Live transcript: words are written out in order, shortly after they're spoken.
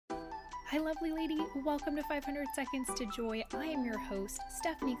Hi, lovely lady. Welcome to 500 Seconds to Joy. I am your host,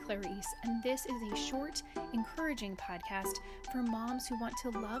 Stephanie Clarice, and this is a short, encouraging podcast for moms who want to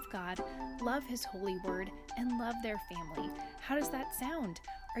love God, love His holy word, and love their family. How does that sound?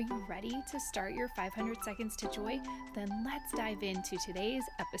 Are you ready to start your 500 Seconds to Joy? Then let's dive into today's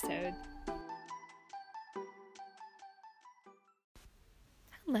episode.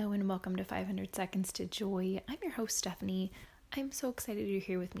 Hello and welcome to 500 Seconds to Joy. I'm your host, Stephanie. I'm so excited you're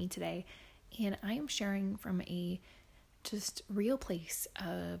here with me today, and I am sharing from a just real place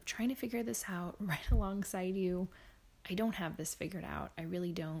of trying to figure this out right alongside you. I don't have this figured out. I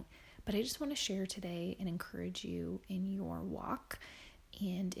really don't, but I just want to share today and encourage you in your walk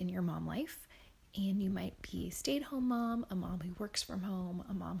and in your mom life. And you might be a stay-at-home mom, a mom who works from home,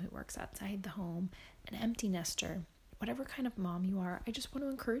 a mom who works outside the home, an empty nester, whatever kind of mom you are. I just want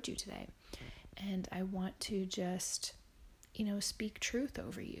to encourage you today. And I want to just speak truth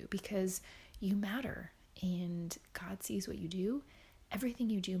over you because you matter and God sees what you do. Everything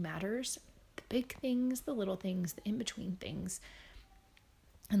you do matters. The big things, the little things, the in-between things.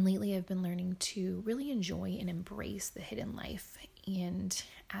 And lately I've been learning to really enjoy and embrace the hidden life. And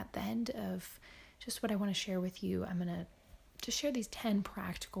at the end of just what I want to share with you, I'm going to just share these 10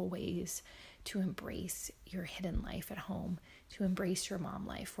 practical ways to embrace your hidden life at home, to embrace your mom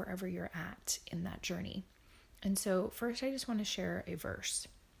life wherever you're at in that journey. And so first I just want to share a verse.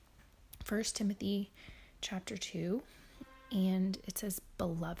 1 Timothy chapter 2, and it says,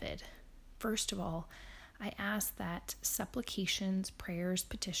 "Beloved, first of all, I ask that supplications, prayers,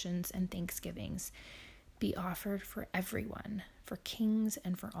 petitions, and thanksgivings be offered for everyone, for kings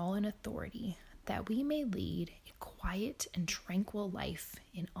and for all in authority, that we may lead a quiet and tranquil life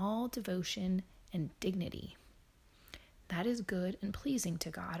in all devotion and dignity. That is good and pleasing to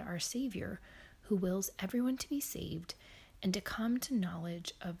God, our Savior, who wills everyone to be saved and to come to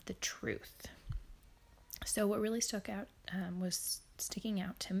knowledge of the truth." So what really was sticking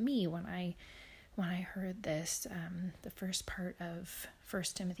out to me when I heard this, the first part of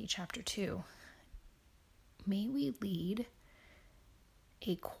 1 Timothy chapter 2. May we lead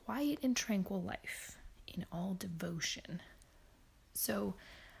a quiet and tranquil life in all devotion. So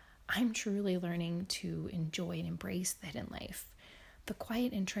I'm truly learning to enjoy and embrace the hidden life. The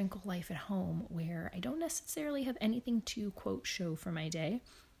quiet and tranquil life at home where I don't necessarily have anything to, quote, show for my day,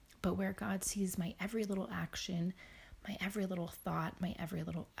 but where God sees my every little action, my every little thought, my every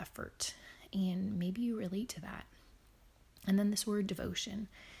little effort. And maybe you relate to that. And then this word devotion.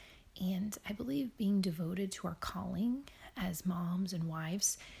 And I believe being devoted to our calling as moms and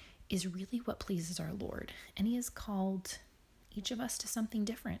wives is really what pleases our Lord. And He has called each of us to something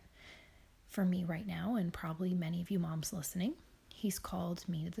different. For me right now, and probably many of you moms listening, He's called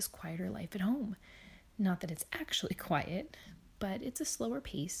me to this quieter life at home. Not that it's actually quiet, but it's a slower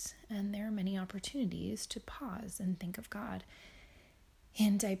pace, and there are many opportunities to pause and think of God.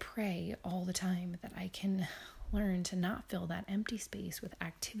 And I pray all the time that I can learn to not fill that empty space with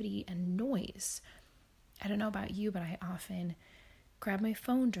activity and noise. I don't know about you, but I often grab my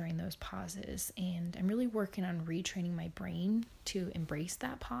phone during those pauses, and I'm really working on retraining my brain to embrace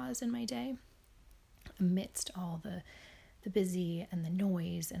that pause in my day. Amidst all the busy and the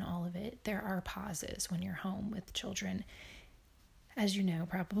noise and all of it, there are pauses when you're home with children, as you know,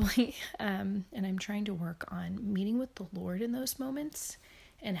 probably. And I'm trying to work on meeting with the Lord in those moments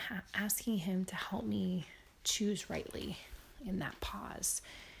and asking Him to help me choose rightly in that pause.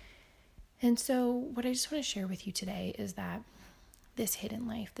 And so what I just want to share with you today is that this hidden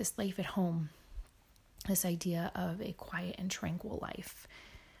life, this life at home, this idea of a quiet and tranquil life.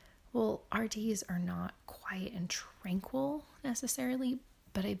 Well, our days are not quiet and tranquil necessarily,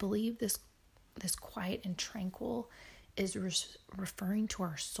 but I believe this quiet and tranquil is referring to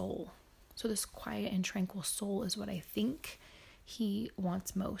our soul. So this quiet and tranquil soul is what I think He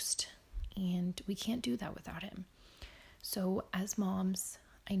wants most, and we can't do that without Him. So as moms,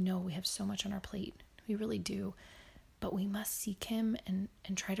 I know we have so much on our plate. We really do, but we must seek Him and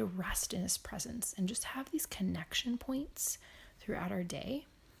try to rest in His presence and just have these connection points throughout our day,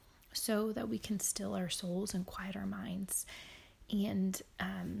 so that we can still our souls and quiet our minds. And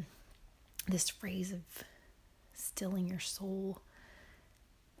this phrase of stilling your soul,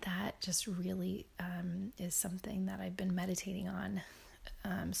 that just really is something that I've been meditating on.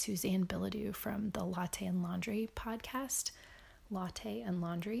 Suzanne Bilodeau from the Latte and Laundry podcast, Latte and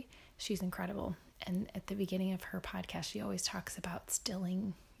Laundry, she's incredible. And at the beginning of her podcast, she always talks about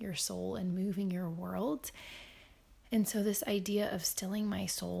stilling your soul and moving your world. And so this idea of stilling my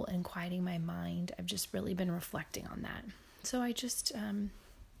soul and quieting my mind, I've just really been reflecting on that. So I just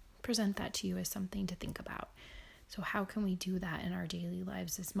present that to you as something to think about. So how can we do that in our daily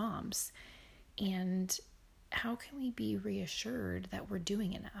lives as moms? And how can we be reassured that we're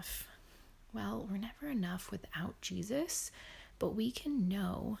doing enough? Well, we're never enough without Jesus, but we can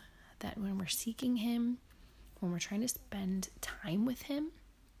know that when we're seeking him, when we're trying to spend time with him,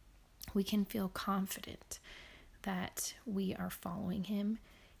 we can feel confident that we are following him.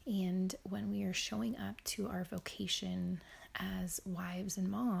 And when we are showing up to our vocation as wives and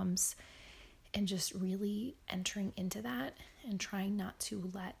moms and just really entering into that and trying not to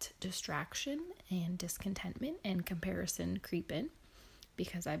let distraction and discontentment and comparison creep in,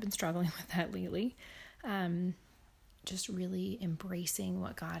 because I've been struggling with that lately, just really embracing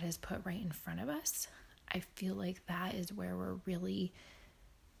what God has put right in front of us. I feel like that is where we're really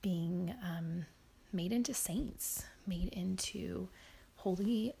being made into saints, made into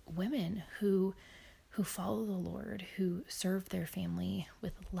holy women who follow the Lord, who serve their family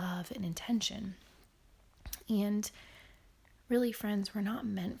with love and intention. And really, friends, we're not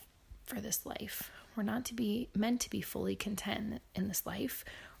meant for this life. We're not meant to be fully content in this life,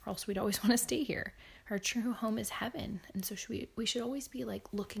 or else we'd always want to stay here. Our true home is heaven. And so we should always be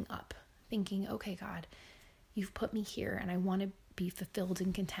like looking up, thinking, okay, God, you've put me here and I want to be fulfilled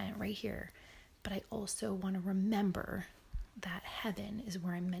and content right here. But I also want to remember that heaven is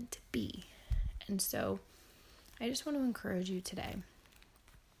where I'm meant to be. And so I just want to encourage you today.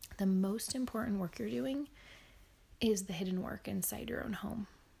 The most important work you're doing is the hidden work inside your own home.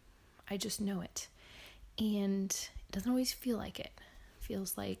 I just know it. And it doesn't always feel like it. It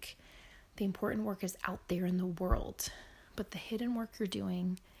feels like the important work is out there in the world. But the hidden work you're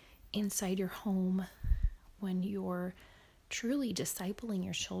doing inside your home, when you're truly discipling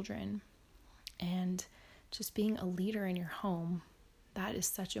your children and just being a leader in your home, that is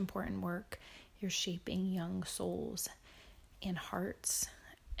such important work. You're shaping young souls and hearts.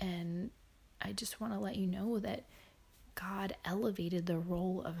 And I just want to let you know that God elevated the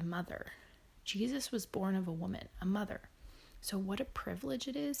role of a mother. Jesus was born of a woman, a mother. So what a privilege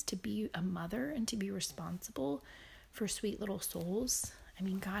it is to be a mother and to be responsible for sweet little souls. I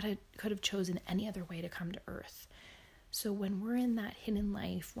mean, God could have chosen any other way to come to earth. So when we're in that hidden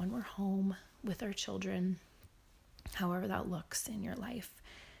life, when we're home with our children, however that looks in your life,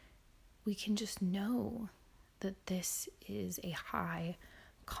 we can just know that this is a high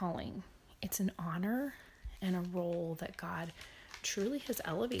calling. It's an honor and a role that God truly has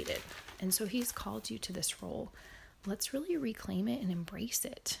elevated. And so he's called you to this role. Let's really reclaim it and embrace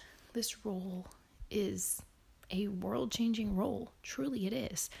it. This role is a world-changing role. Truly it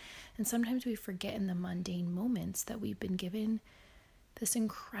is. And sometimes we forget in the mundane moments that we've been given this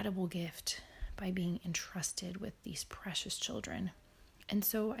incredible gift by being entrusted with these precious children. And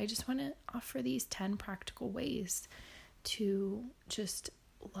so I just want to offer these 10 practical ways to just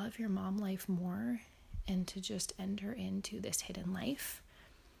love your mom life more and to just enter into this hidden life.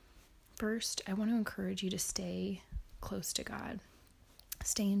 First, I want to encourage you to stay close to God.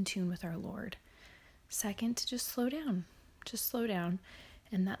 Stay in tune with our Lord. Second, to just slow down. Just slow down.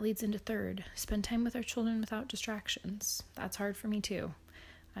 And that leads into third, spend time with our children without distractions. That's hard for me too.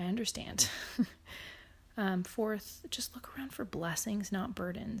 I understand. Fourth, just look around for blessings, not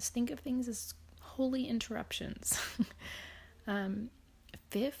burdens. Think of things as holy interruptions.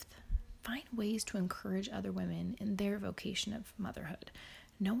 Fifth, find ways to encourage other women in their vocation of motherhood.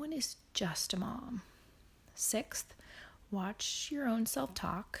 No one is just a mom. Sixth, watch your own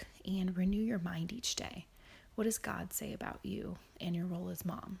self-talk and renew your mind each day. What does God say about you and your role as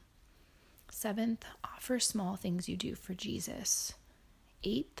mom? Seventh, offer small things you do for Jesus.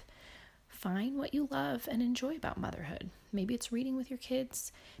 Eighth, find what you love and enjoy about motherhood. Maybe it's reading with your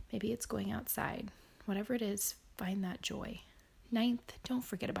kids. Maybe it's going outside. Whatever it is, find that joy. Ninth, don't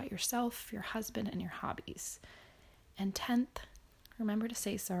forget about yourself, your husband, and your hobbies. And 10th, remember to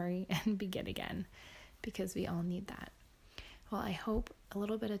say sorry and begin again, because we all need that. Well, I hope a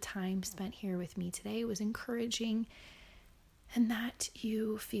little bit of time spent here with me today was encouraging and that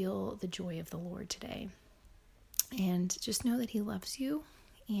you feel the joy of the Lord today. And just know that he loves you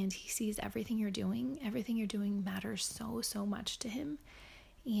and he sees everything you're doing. Everything you're doing matters so, so much to him.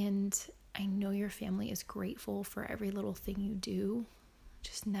 And I know your family is grateful for every little thing you do.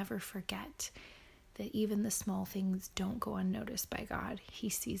 Just never forget that even the small things don't go unnoticed by God. He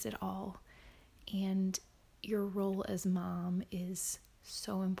sees it all. And your role as mom is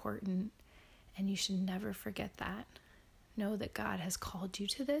so important, and you should never forget that. Know that God has called you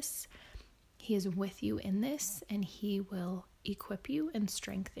to this. He is with you in this, and he will equip you and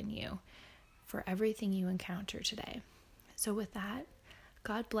strengthen you for everything you encounter today. So with that,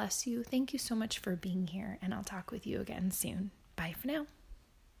 God bless you. Thank you so much for being here, and I'll talk with you again soon. Bye for now.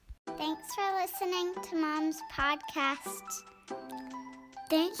 Thanks for listening to Mom's podcast.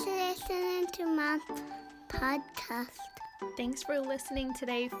 Thanks for listening to Mom's podcast. Thanks for listening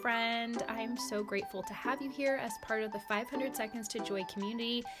today, friend. I'm so grateful to have you here as part of the 500 Seconds to Joy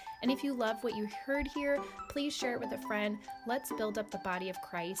community. And if you love what you heard here, please share it with a friend. Let's build up the body of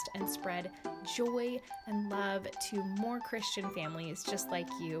Christ and spread joy and love to more Christian families just like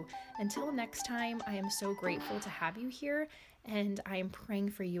you. Until next time, I am so grateful to have you here, and I am praying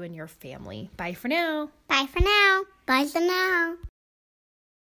for you and your family. Bye for now. Bye for now. Bye for now.